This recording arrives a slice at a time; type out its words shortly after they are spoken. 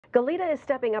Goleta is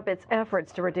stepping up its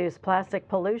efforts to reduce plastic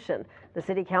pollution. The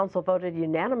City Council voted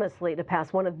unanimously to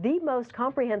pass one of the most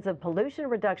comprehensive pollution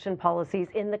reduction policies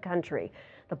in the country.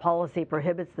 The policy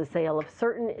prohibits the sale of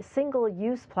certain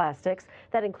single-use plastics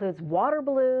that includes water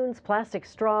balloons, plastic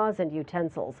straws, and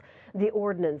utensils. The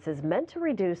ordinance is meant to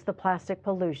reduce the plastic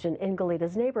pollution in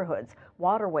Goleta's neighborhoods,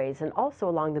 waterways, and also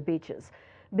along the beaches.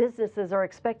 Businesses are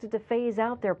expected to phase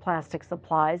out their plastic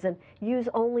supplies and use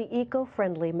only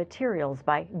eco-friendly materials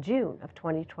by June of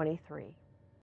 2023.